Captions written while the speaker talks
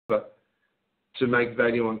to make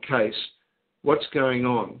value on case. What's going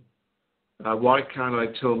on? Why can't I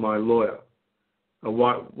tell my lawyer?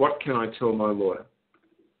 What can I tell my lawyer?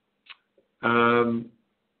 I'm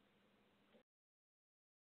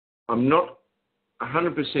not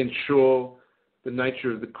 100% sure the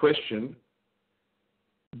nature of the question,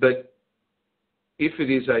 but if it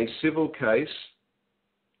is a civil case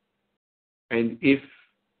and if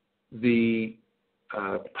the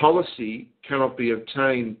policy cannot be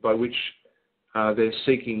obtained by which they're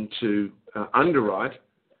seeking to underwrite,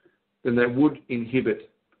 then that would inhibit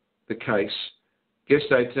the case. Guest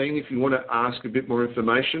 18, if you want to ask a bit more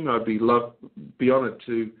information, I'd be honoured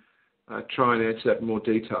to try and answer that in more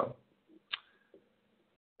detail.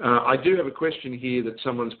 I do have a question here that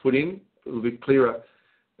someone's put in, a little bit clearer.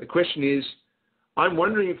 The question is, I'm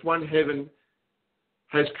wondering if One Heaven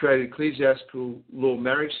has created ecclesiastical law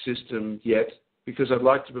marriage system yet, because I'd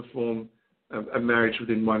like to perform a marriage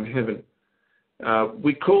within One Heaven.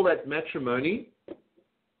 We call that matrimony,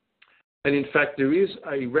 and in fact there is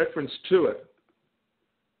a reference to it.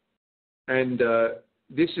 And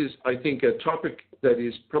this is, I think, a topic that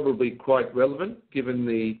is probably quite relevant given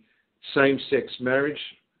the same-sex marriage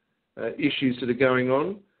issues that are going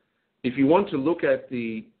on. If you want to look at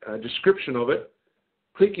the description of it,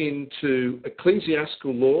 click into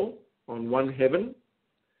Ecclesiastical Law on One Heaven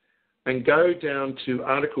and go down to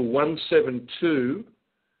Article 172,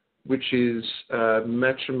 which is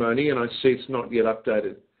matrimony, and I see it's not yet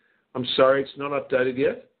updated. I'm sorry, it's not updated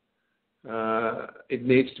yet. It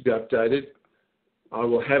needs to be updated. I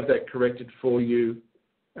will have that corrected for you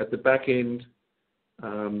at the back end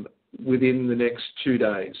within the next 2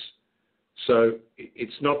 days. So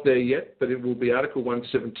it's not there yet, but it will be Article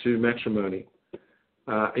 172, matrimony.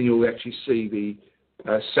 And you'll actually see the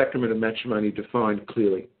sacrament of matrimony defined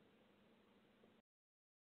clearly.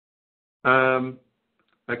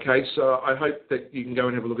 Okay, so I hope that you can go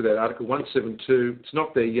and have a look at that. Article 172, it's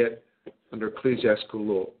not there yet under ecclesiastical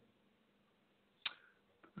law.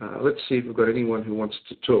 Let's see if we've got anyone who wants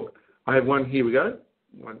to talk. I have one. Here we go.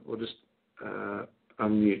 We'll just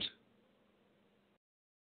unmute.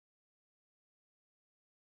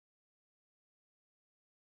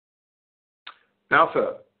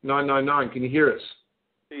 Alpha 999, can you hear us?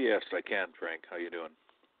 Yes, I can, Frank. How you doing?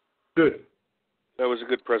 Good. That was a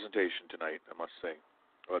good presentation tonight, I must say.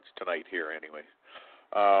 Well, it's tonight here anyway.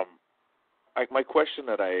 My question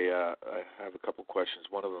that I have a couple questions.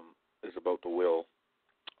 One of them is about the will.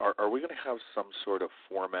 Are we going to have some sort of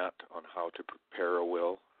format on how to prepare a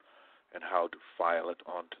will and how to file it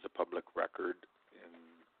onto the public record in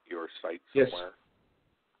your site somewhere? Yes.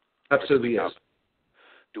 Absolutely, yes.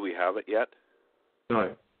 Do we have it yet?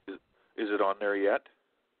 No. Is it on there yet?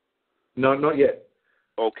 No, not yet.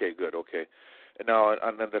 Okay, good, okay. And now,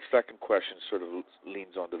 and then the second question sort of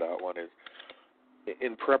leans onto that one is,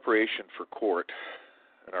 in preparation for court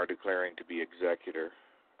and our declaring to be executor,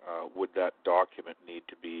 would that document need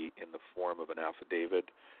to be in the form of an affidavit,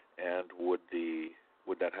 and would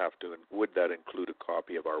that include a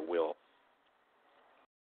copy of our will?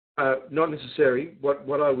 Not necessary.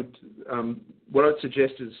 What I'd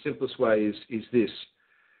suggest is the simplest way is this: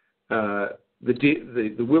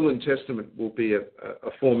 the will and testament will be a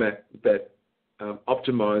format that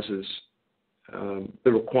optimizes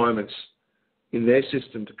the requirements in their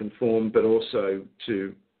system to conform, but also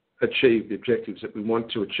to achieve the objectives that we want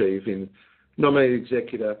to achieve in nominated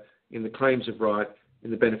executor, in the claims of right,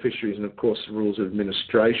 in the beneficiaries, and of course the rules of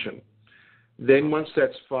administration. Then once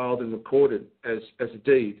that's filed and recorded as a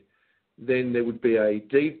deed, then there would be a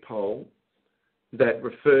deed poll that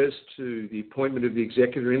refers to the appointment of the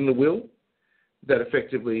executor in the will. That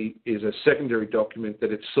effectively is a secondary document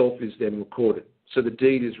that itself is then recorded. So the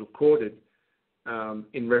deed is recorded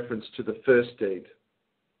in reference to the first deed.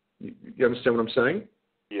 You understand what I'm saying?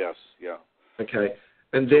 Yes, yeah. Okay.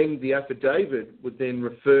 And then the affidavit would then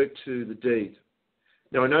refer to the deed.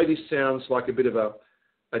 Now, I know this sounds like a bit of a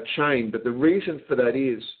chain, but the reason for that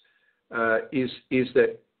is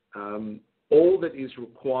that all that is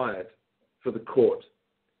required for the court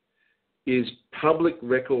is public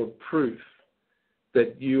record proof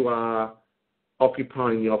that you are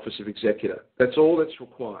occupying the office of executor. That's all that's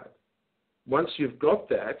required. Once you've got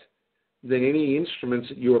that, then any instruments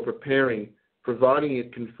that you are preparing, providing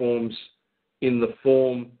it conforms in the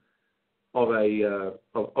form of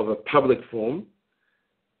a public form,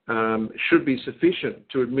 should be sufficient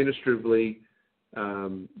to administratively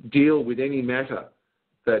deal with any matter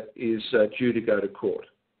that is due to go to court.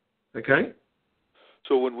 Okay?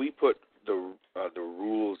 So when we put the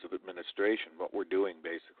rules of administration, what we're doing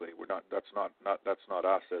basically, that's not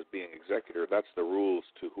us as being executor. That's the rules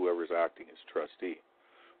to whoever's acting as trustee.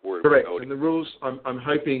 Correct. And the rules I'm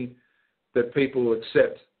hoping that people will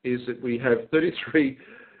accept is that we have 33,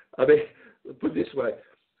 I mean, put it this way,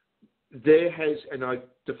 there has, and I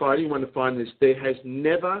defy anyone to find this, there has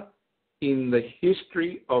never in the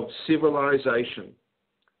history of civilization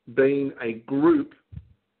been a group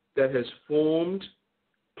that has formed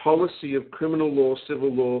policy of criminal law,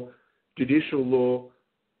 civil law, judicial law,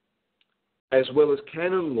 as well as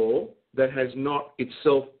canon law that has not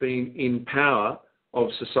itself been in power of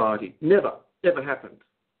society. Never, ever happened.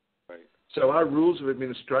 Right. So our rules of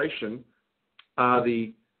administration are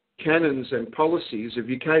the canons and policies of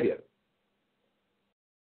UCADIA.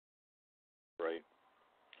 Right.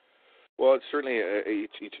 Well, it's certainly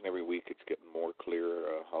each and every week it's getting more clear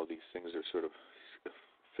how these things are sort of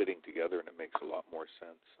fitting together, and it makes a lot more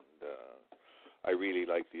sense. And I really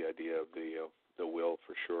like the idea of the will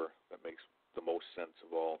for sure. That makes the most sense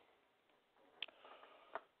of all.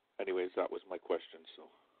 Anyways, that was my question. So.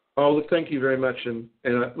 Oh, look, thank you very much. And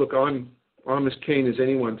look, I'm as keen as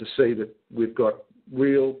anyone to see that we've got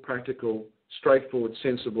real, practical, straightforward,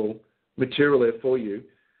 sensible material there for you.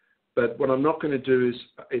 But what I'm not going to do is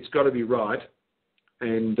it's got to be right,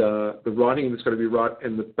 and the writing of it's got to be right,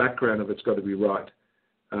 and the background of it's got to be right,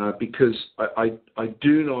 because I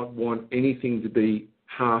do not want anything to be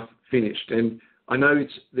half finished. And I know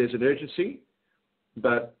there's an urgency,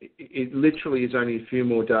 but it literally is only a few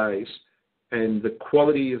more days, and the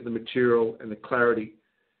quality of the material and the clarity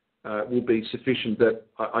will be sufficient that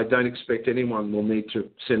I don't expect anyone will need to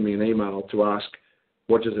send me an email to ask,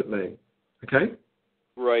 what does it mean? Okay?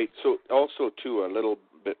 Right. So also, too, a little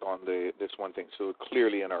bit on this one thing. So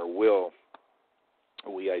clearly in our will,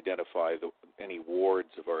 we identify any wards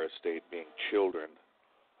of our estate being children.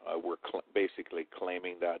 We're basically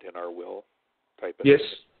claiming that in our will type of Yes,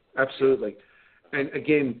 thing. absolutely. And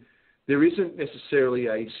again, there isn't necessarily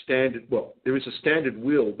a standard, well, there is a standard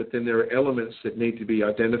will, but then there are elements that need to be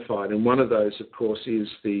identified. And one of those, of course, is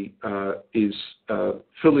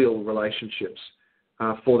filial relationships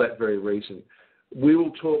for that very reason. We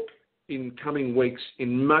will talk in coming weeks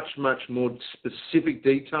in much, much more specific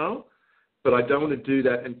detail, but I don't want to do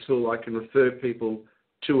that until I can refer people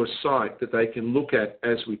to a site that they can look at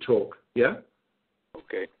as we talk. Yeah?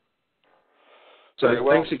 Okay. So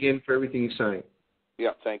thanks again for everything you're saying.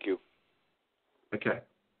 Yeah, thank you. Okay.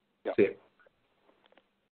 Yeah. See you.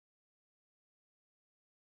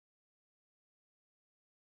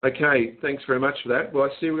 Okay, thanks very much for that. Well,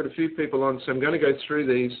 I see we've got a few people on, so I'm going to go through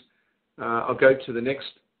these. I'll go to the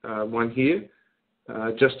next one here,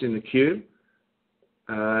 just in the queue.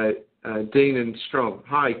 Dean and Strong.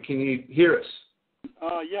 Hi, can you hear us?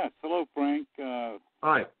 Yes. Hello, Frank.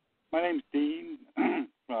 Hi. My name's Dean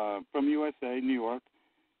from USA, New York.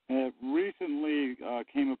 Recently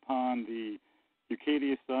came upon the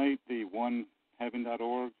UCADIA site, the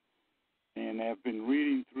oneheaven.org, and I've been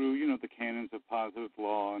reading through, the canons of positive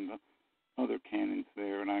law and the other canons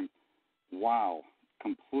there, and I'm, wow,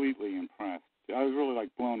 completely impressed. I was really,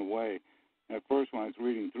 blown away. And at first, when I was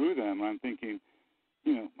reading through them, I'm thinking,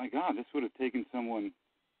 my God, this would have taken someone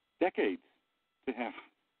decades to have,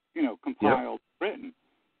 compiled, written.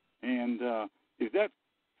 And is that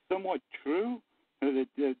somewhat true? That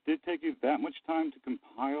it did take you that much time to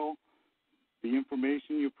compile the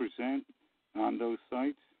information you present on those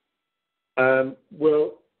sites?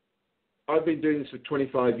 Well, I've been doing this for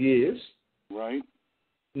 25 years. Right.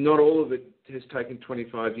 Not all of it has taken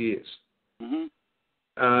 25 years. Mm-hmm.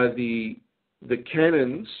 The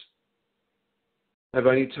canons have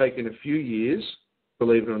only taken a few years,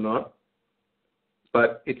 believe it or not,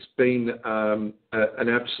 but it's been an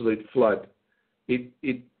absolute flood.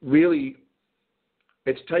 It really,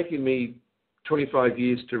 it's taken me 25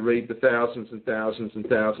 years to read the thousands and thousands and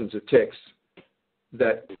thousands of texts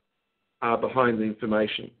that are behind the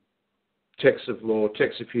information. Texts of law,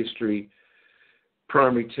 texts of history,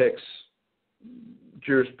 primary texts,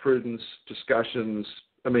 jurisprudence, discussions.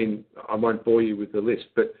 I mean, I won't bore you with the list,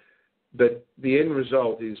 but the end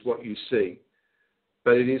result is what you see.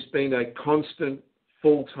 But it has been a constant,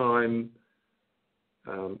 full-time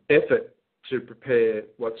effort to prepare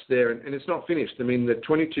what's there. And it's not finished. I mean, the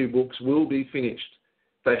 22 books will be finished.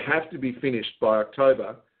 They have to be finished by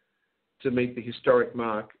October to meet the historic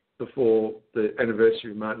mark before the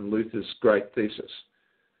anniversary of Martin Luther's great thesis.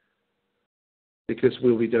 Because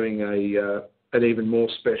we'll be doing an even more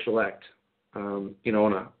special act in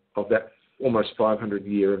honour of that almost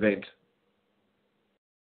 500-year event.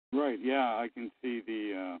 Right. Yeah, I can see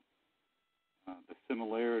the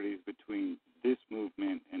similarities between this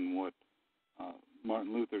movement and what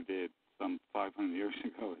Martin Luther did some 500 years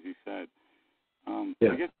ago, as you said.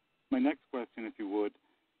 Yeah. I guess my next question, if you would,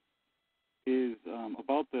 is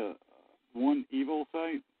about the One Evil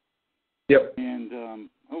site. Yep. And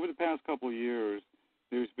over the past couple of years,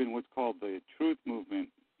 there's been what's called the Truth Movement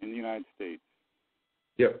in the United States.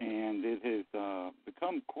 Yep. And it has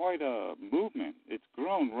become quite a movement. It's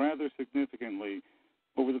grown rather significantly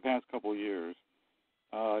over the past couple of years.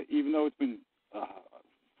 Even though it's been,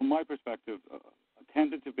 from my perspective,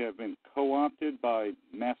 tended to have been co-opted by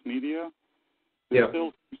mass media, there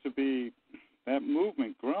still seems to be that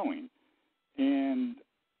movement growing. And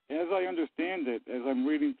as I understand it, as I'm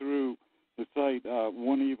reading through the site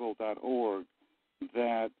oneevil.org,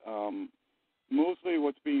 that mostly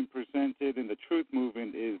what's being presented in the Truth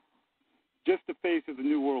Movement is just the face of the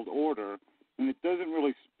New World Order, and it doesn't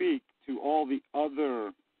really speak to all the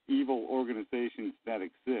other evil organizations that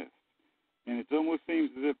exist. And it almost seems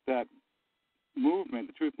as if that movement,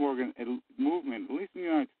 the Truth Movement, at least in the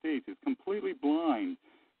United States, is completely blind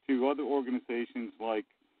to other organizations like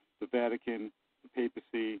the Vatican, the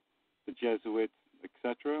papacy, the Jesuits,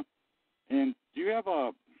 etc. And do you have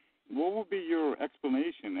what would be your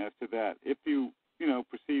explanation as to that, if you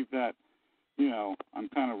perceive that, I'm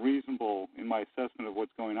kind of reasonable in my assessment of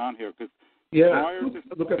what's going on here? Because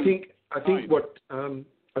look, I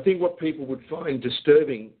think what people would find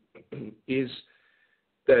disturbing is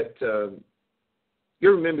that you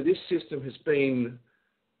remember this system has been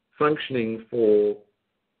functioning for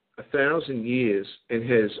 1,000 years and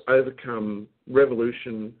has overcome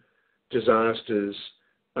revolution, disasters,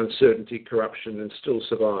 uncertainty, corruption, and still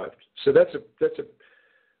survived. So that's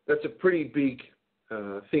a pretty big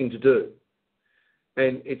thing to do,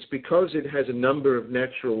 and it's because it has a number of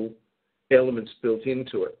natural elements built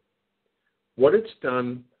into it. What it's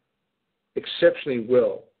done exceptionally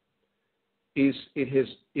well is it has,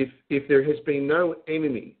 if there has been no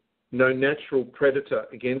enemy, no natural predator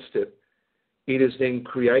against it, it has then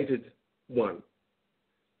created one,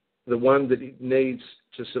 the one that it needs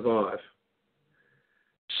to survive.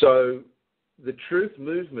 So the Truth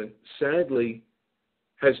Movement, sadly,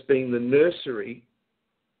 has been the nursery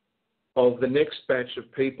of the next batch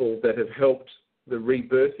of people that have helped the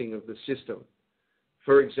rebirthing of the system.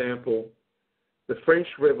 For example, the French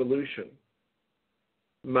Revolution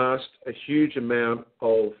masked a huge amount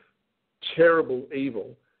of terrible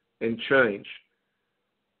evil and change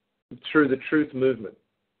through the Truth Movement.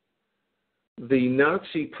 The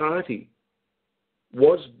Nazi Party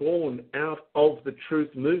was born out of the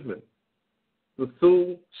Truth Movement. The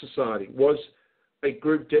Thule Society was a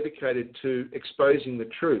group dedicated to exposing the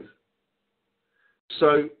truth.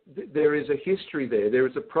 So there is a history there. There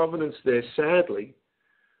is a provenance there, sadly,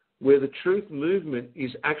 where the Truth Movement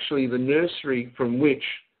is actually the nursery from which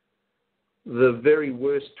the very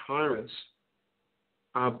worst tyrants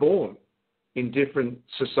are born in different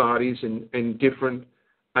societies and different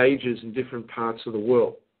ages and different parts of the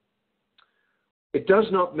world. It does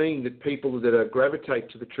not mean that people that gravitate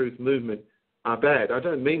to the Truth Movement are bad. I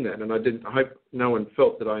don't mean that, and I hope no one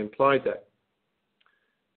felt that I implied that.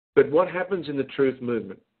 But what happens in the Truth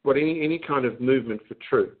Movement, any kind of movement for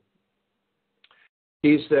truth,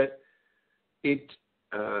 is that it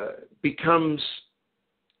becomes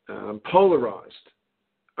polarized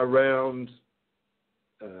around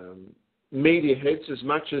media heads as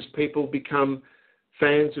much as people become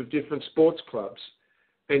fans of different sports clubs.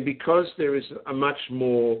 And because there is a much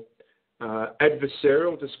more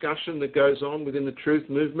adversarial discussion that goes on within the Truth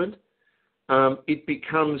Movement, it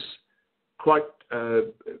becomes quite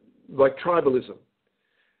like tribalism.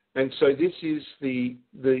 And so this is the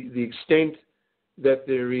extent that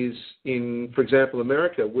there is in, for example,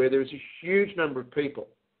 America, where there's a huge number of people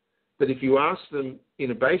that if you ask them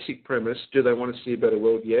in a basic premise, do they want to see a better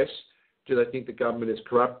world? Yes. Do they think the government is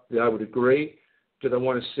corrupt? They would agree. Do they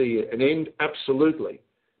want to see an end? Absolutely.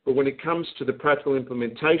 But when it comes to the practical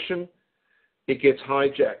implementation, it gets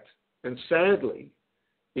hijacked. And sadly,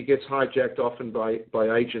 it gets hijacked often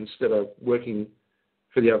by agents that are working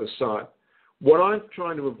for the other side. What I'm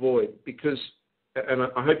trying to avoid, because, and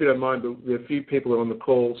I hope you don't mind, but there are a few people on the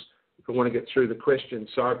calls who want to get through the questions,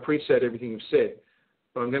 so I appreciate everything you've said,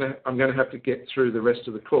 but I'm going to have to get through the rest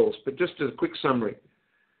of the calls. But just as a quick summary,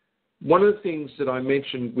 one of the things that I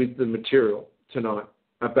mentioned with the material tonight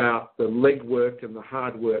about the legwork and the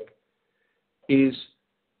hard work is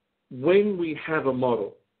when we have a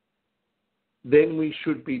model, then we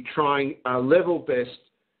should be trying our level best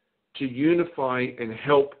to unify and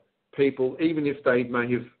help people, even if they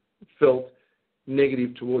may have felt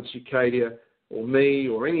negative towards UCADIA or me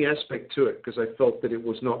or any aspect to it, because they felt that it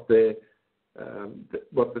was not their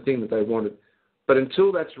the thing that they wanted. But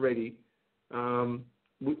until that's ready, I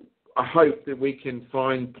hope that we can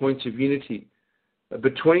find points of unity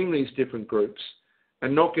between these different groups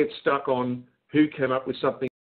and not get stuck on who came up with something